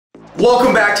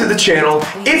Welcome back to the channel.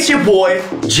 It's your boy,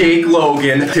 Jake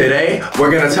Logan. Today,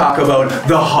 we're gonna talk about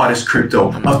the hottest crypto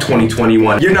of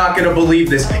 2021. You're not gonna believe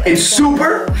this. It's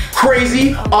super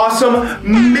crazy, awesome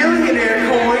millionaire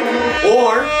coin,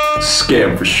 or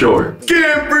scam for short.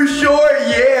 Scam for short,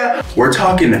 yeah. We're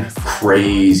talking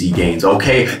crazy gains,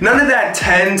 okay? None of that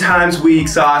 10 times weak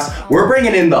sauce. We're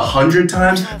bringing in the 100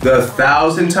 times, the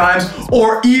 1,000 times,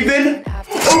 or even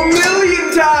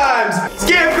 1,000,000 times.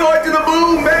 Scam going to the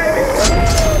moon, baby.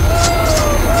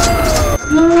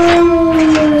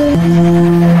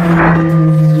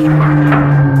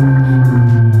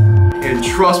 And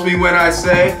trust me when I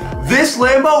say, this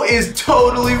Lambo is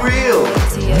totally real.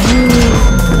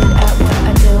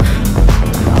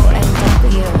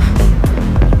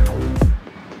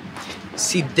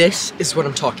 See, this is what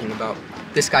I'm talking about.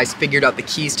 This guy's figured out the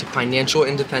keys to financial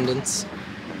independence.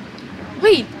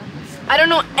 Wait, I don't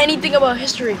know anything about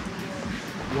history.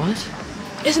 What?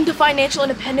 Isn't the financial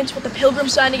independence what the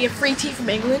Pilgrims signed to get free tea from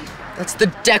England? That's the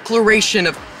Declaration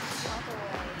of...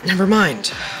 Never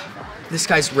mind. This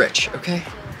guy's rich, okay?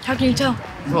 How can you tell?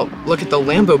 Well, look at the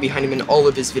Lambo behind him in all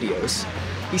of his videos.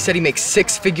 He said he makes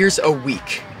 6 figures a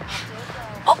week.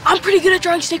 Oh, I'm pretty good at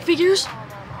drawing stick figures,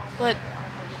 but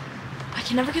I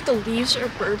can never get the leaves or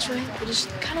birds right. They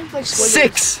just kind of like squiggles.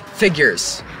 6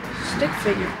 figures. Stick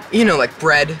figure. You know, like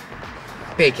bread,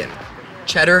 bacon,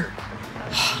 cheddar.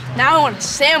 Now I want a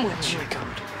sandwich. Oh my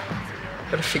god.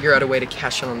 Gotta figure out a way to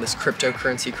cash in on this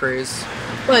cryptocurrency craze.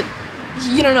 But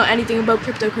you don't know anything about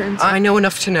cryptocurrency. I know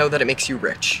enough to know that it makes you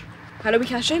rich. How do we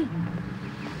cash in?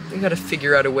 We gotta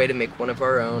figure out a way to make one of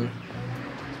our own.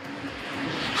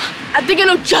 I think I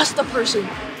know just the person.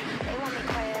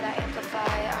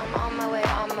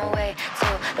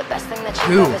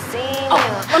 Who?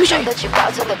 Oh, let me show you.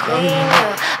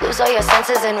 Lose all your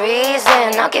senses and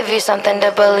reason. I'll give you something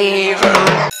to believe.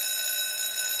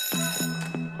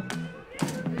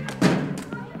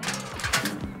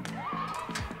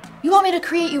 You want me to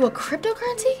create you a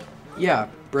cryptocurrency? Yeah,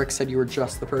 Brick said you were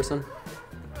just the person.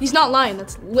 He's not lying.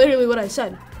 That's literally what I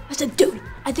said. I said, dude,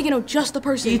 I think I know just the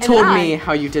person. He told me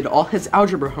how you did all his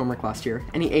algebra homework last year,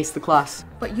 and he aced the class.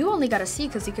 But you only got a C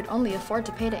because you could only afford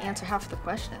to pay to answer half the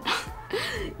questions.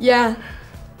 Yeah,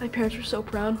 my parents were so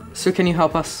proud. So can you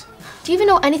help us? Do you even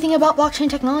know anything about blockchain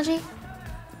technology?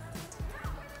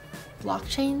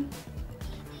 Blockchain?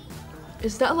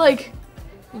 Is that like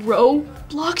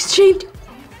Roblox chain?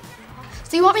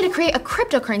 So you want me to create a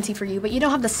cryptocurrency for you, but you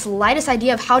don't have the slightest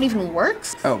idea of how it even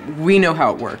works? Oh, we know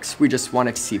how it works. We just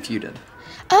wanted to see if you did.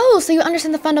 Oh, so you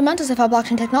understand the fundamentals of how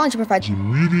blockchain technology provides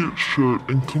immediate shared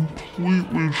and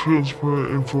completely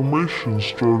transparent information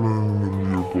stored in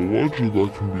an immutable ledger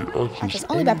that can be accessed access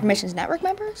only by permissions network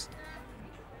members?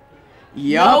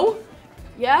 No?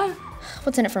 Yeah?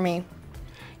 What's in it for me?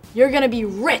 You're gonna be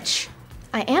rich.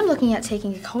 I am looking at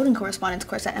taking a coding correspondence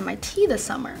course at MIT this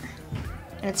summer,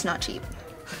 and it's not cheap.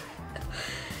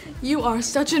 You are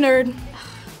such a nerd.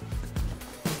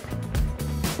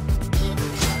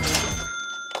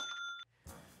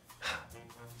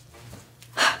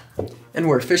 And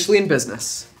we're officially in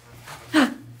business.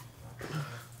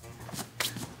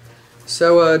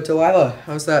 So, Delilah,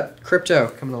 how's that crypto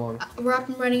coming along? We're up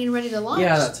and running and ready to launch.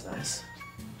 Yeah, that's nice.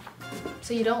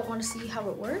 So you don't want to see how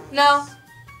it works? No.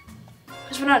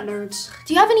 Because we're not nerds.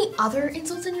 Do you have any other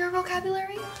insults in your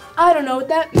vocabulary? I don't know what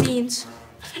that means.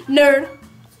 Nerd.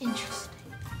 Interesting.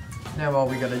 Now all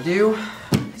we gotta do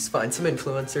is find some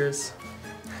influencers.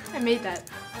 I made that.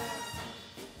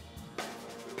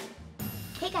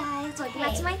 Hey guys, welcome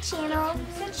back to my channel.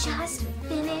 Just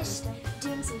finished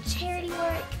doing some charity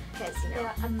work because you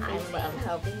know I love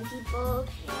helping people,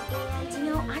 and you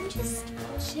know I'm just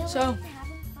chilling. So,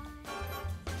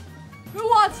 who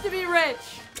wants to be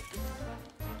rich?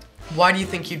 Why do you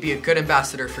think you'd be a good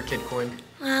ambassador for KidCoin?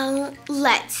 Well,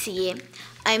 let's see.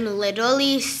 I'm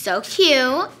literally so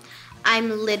cute. I'm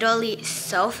literally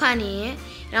so funny.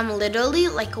 And I'm literally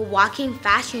like a walking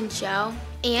fashion show.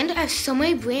 And I have so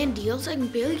many brand deals I can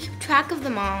barely keep track of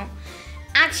them all.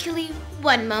 Actually,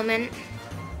 one moment.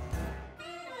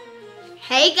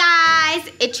 Hey guys,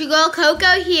 it's your girl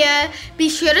Coco here. Be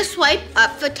sure to swipe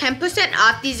up for 10%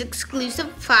 off these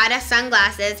exclusive Prada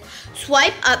sunglasses.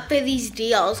 Swipe up for these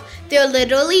deals. They're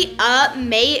literally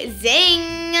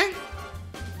amazing.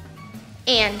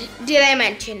 And did I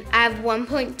mention I have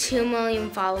 1.2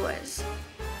 million followers?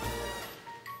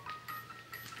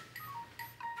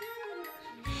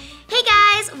 Hey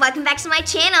guys, welcome back to my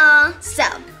channel. So,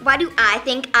 why do I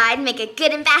think I'd make a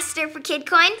good ambassador for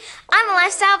KidCoin? I'm a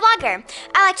lifestyle vlogger.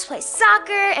 I like to play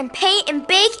soccer and paint and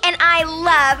bake, and I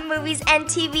love movies and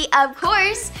TV, of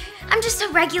course. I'm just a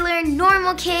regular,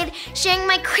 normal kid sharing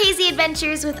my crazy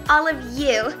adventures with all of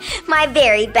you, my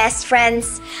very best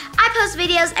friends. I post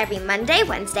videos every Monday,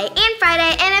 Wednesday, and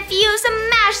Friday, and if you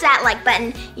smash that like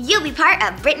button, you'll be part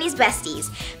of Brittany's Besties.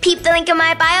 Peep the link in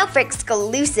my bio for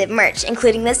exclusive merch,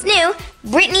 including this new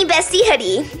Brittany Bestie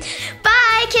hoodie.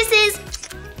 Bye, kisses!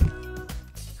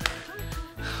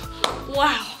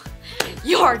 Wow,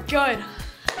 you're good.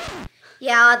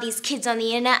 Yeah, all these kids on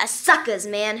the internet are suckers,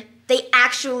 man. They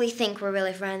actually think we're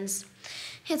really friends.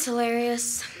 It's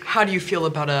hilarious. How do you feel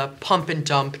about a pump and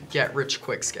dump, get rich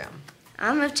quick scam?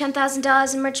 I'm worth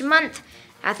 $10,000 in merch a month.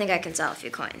 I think I can sell a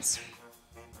few coins.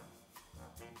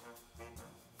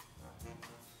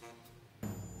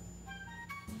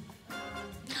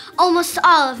 Almost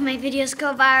all of my videos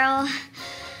go viral.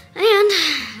 And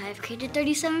I've created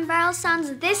 37 viral sounds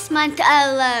this month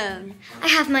alone. I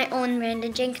have my own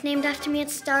random drink named after me at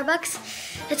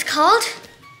Starbucks. It's called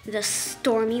the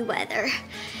Stormy Weather.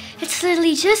 It's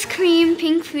literally just cream,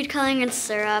 pink food coloring, and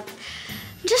syrup.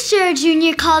 Just Jared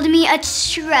Jr. called me a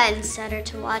trendsetter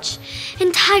to watch,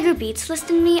 and Tiger Beats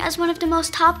listed me as one of the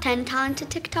most top 10 talented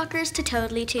TikTokers to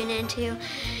totally tune into.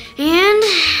 And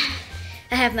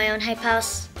I have my own hype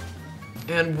house.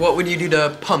 And what would you do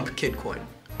to pump KidCoin?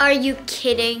 Are you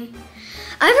kidding?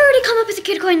 I've already come up with a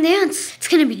KidCoin dance. It's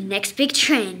gonna be the next big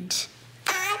trend.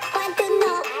 I want to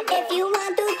know if you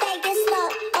want to take it slow.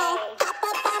 Oh, hop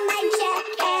up on my jet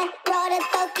and roll to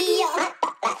Tokyo.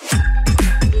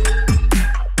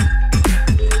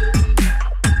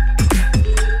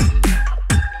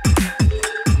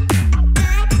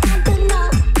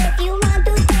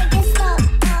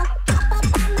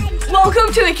 Welcome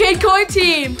to the KidCoin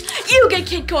team. You get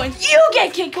KidCoin, you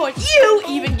get KidCoin, you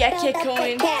even get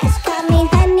KidCoin.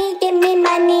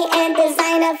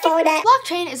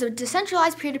 Blockchain is a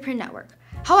decentralized peer-to-peer network.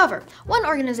 However, one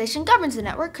organization governs the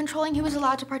network, controlling who is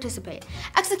allowed to participate,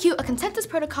 execute a consensus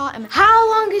protocol, and How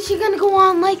long is she gonna go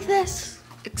on like this?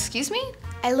 excuse me?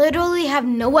 I literally have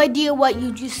no idea what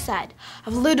you just said.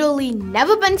 I've literally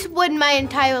never been to wood in my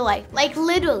entire life. Like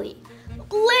literally.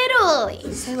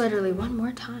 Literally. Say literally one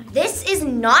more time. This is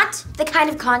not the kind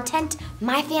of content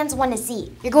my fans want to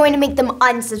see. You're going to make them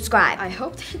unsubscribe. I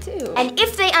hope they do. And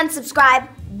if they unsubscribe,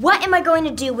 what am I going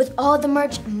to do with all the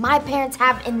merch my parents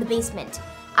have in the basement?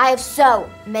 I have so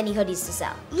many hoodies to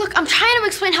sell. Look, I'm trying to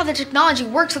explain how the technology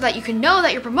works so that you can know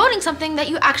that you're promoting something that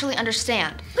you actually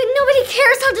understand. But nobody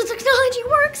cares how the technology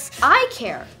works. I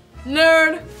care.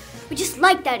 Nerd. We just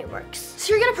like that it works.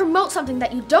 So you're gonna promote something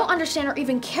that you don't understand or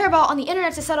even care about on the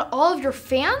internet to sell to all of your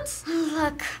fans?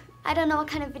 Look, I don't know what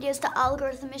kind of videos the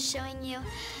algorithm is showing you,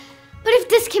 but if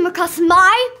this came across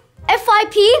my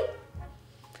FYP,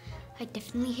 I'd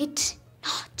definitely hit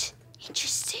not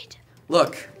interested.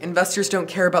 Look, investors don't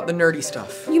care about the nerdy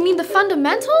stuff. You mean the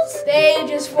fundamentals? They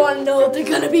just want to know if they're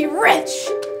gonna be rich.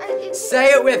 Say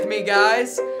it with me,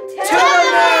 guys. To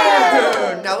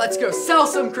the moon! Now let's go sell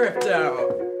some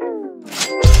crypto.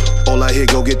 All I hear,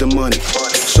 go get the money,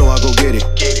 so I go get it.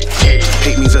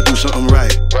 Hate means I do something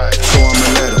right, so I'ma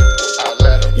let him.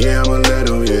 Yeah, I'ma let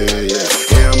him, yeah.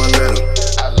 Yeah, I'ma let him.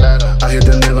 I hit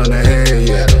the nail on the head,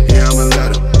 yeah, I'ma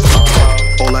let him.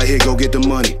 All I hear, go get the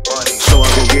money, so I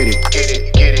go get it.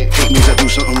 Hate means I do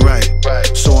something right,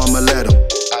 so I'ma let him.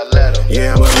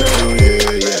 Yeah, I'ma let him,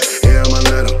 yeah, I'ma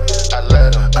let him.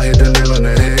 I hit the nail on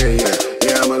the head,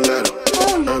 yeah, I'ma let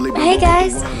him. Hey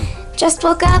guys, just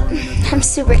woke up. I'm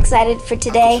super excited for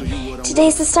today.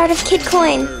 Today's the start of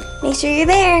KidCoin. Make sure you're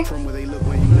there.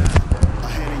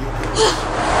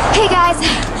 Hey guys,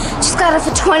 just got off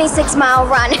a 26-mile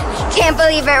run. Can't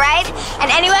believe it, right? And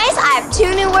anyways, I have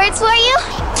 2 new words for you.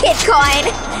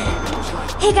 KidCoin.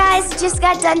 Hey guys, just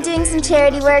got done doing some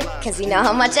charity work because you know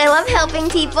how much I love helping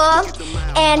people.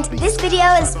 And this video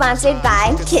is sponsored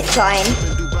by KidCoin.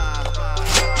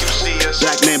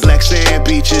 Black man, black sand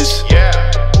beaches.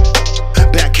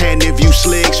 Backhand if you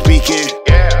slick speaking.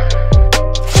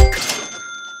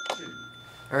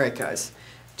 All right, guys,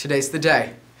 today's the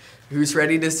day. Who's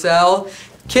ready to sell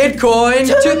KidCoin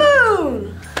To the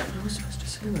moon! I was supposed to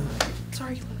say that.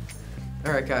 Sorry.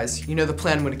 All right, guys, you know the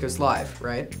plan when it goes live,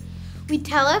 right? We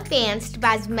tell our fans to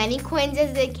buy as many coins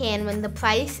as they can when the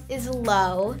price is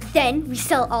low. Then we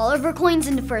sell all of our coins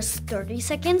in the first 30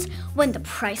 seconds when the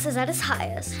price is at its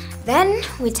highest. Then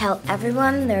we tell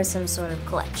everyone there's some sort of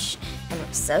glitch. And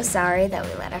we're so sorry that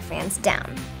we let our fans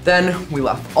down. Then we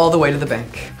laugh all the way to the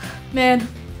bank. Man,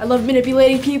 I love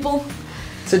manipulating people.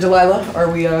 So Delilah, are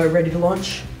we ready to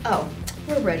launch? Oh,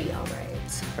 we're ready, all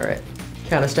right. All right,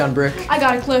 count us down, Brick. I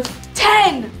got it, Cliff.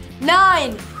 10,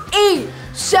 9, 8,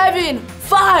 7,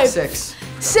 5,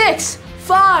 6,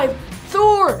 5,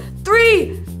 4,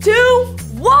 3, 2,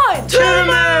 1. To the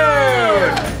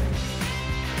moon!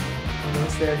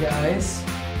 Almost there, guys.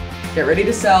 Get ready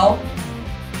to sell.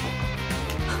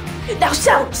 Now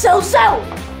sell, sell, sell!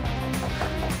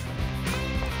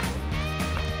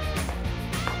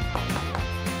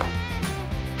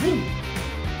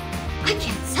 I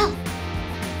can't sell.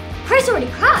 Price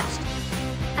already crashed.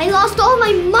 I lost all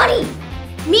my money.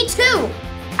 Me too.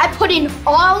 I put in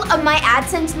all of my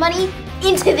AdSense money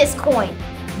into this coin.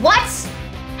 What's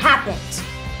happened?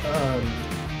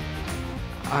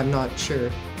 I'm not sure.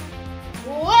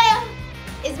 Where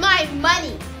is my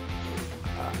money?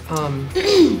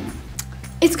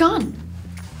 It's gone.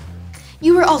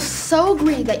 You were all so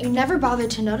greedy that you never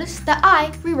bothered to notice that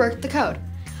I reworked the code.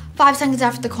 5 seconds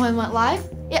after the coin went live,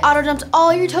 it auto-dumped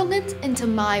all your tokens into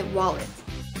my wallet.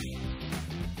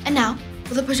 And now,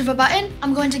 with a push of a button,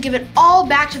 I'm going to give it all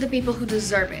back to the people who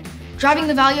deserve it, driving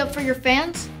the value up for your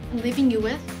fans and leaving you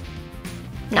with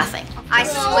nothing. I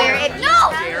swear it. No!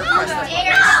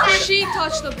 She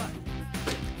touched the button.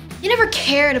 You never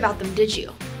cared about them, did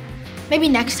you? Maybe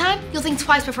next time, you'll think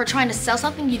twice before trying to sell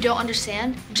something you don't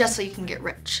understand just so you can get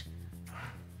rich.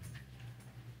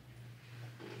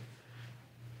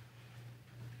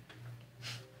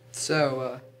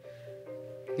 So,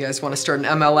 you guys want to start an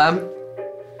MLM?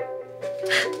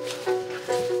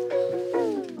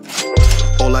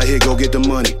 All I hear, go get the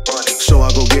money. So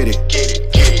I go get it.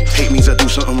 Hate means I do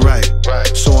something right.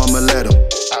 So I'ma let him.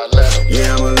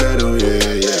 Yeah, I'ma let him. Yeah,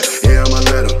 yeah. Yeah, I'ma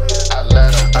let him.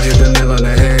 I hit the nail on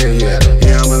the head. Yeah,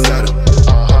 yeah, I'ma let him.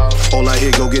 All I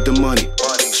hear, go get the money.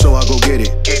 So I go get it.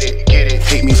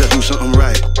 Hate means I do something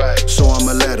right. So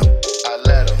I'ma let him.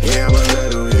 Yeah, I'ma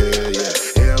let him. Yeah, yeah.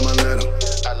 Yeah, I'ma let him.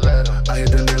 I hit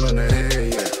the nail on the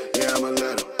head. Yeah, yeah, I'ma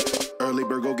let him. Early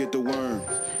bird, go get the worm.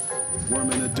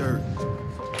 Worm in the dirt.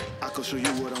 I can show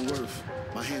you what I'm worth.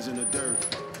 My hands in the dirt.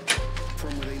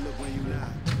 From where they look when you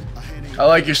lie. I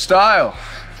like your style.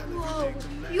 Whoa,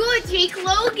 you're Jake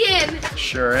Logan.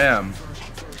 Sure am.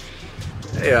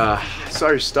 Hey, I saw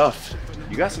your stuff.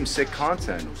 You got some sick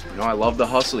content. You know, I love the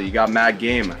hustle. You got mad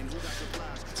game.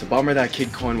 It's a bummer that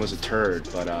KidCoin was a turd,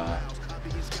 but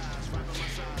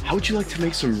how would you like to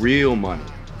make some real money?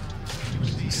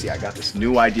 You see, I got this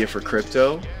new idea for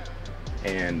crypto,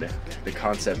 and the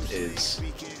concept is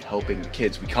helping the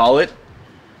kids. We call it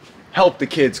Help the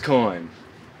Kids Coin.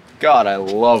 God, I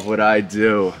love what I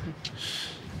do.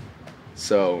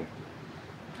 So,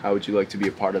 how would you like to be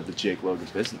a part of the Jake Logan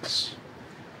business?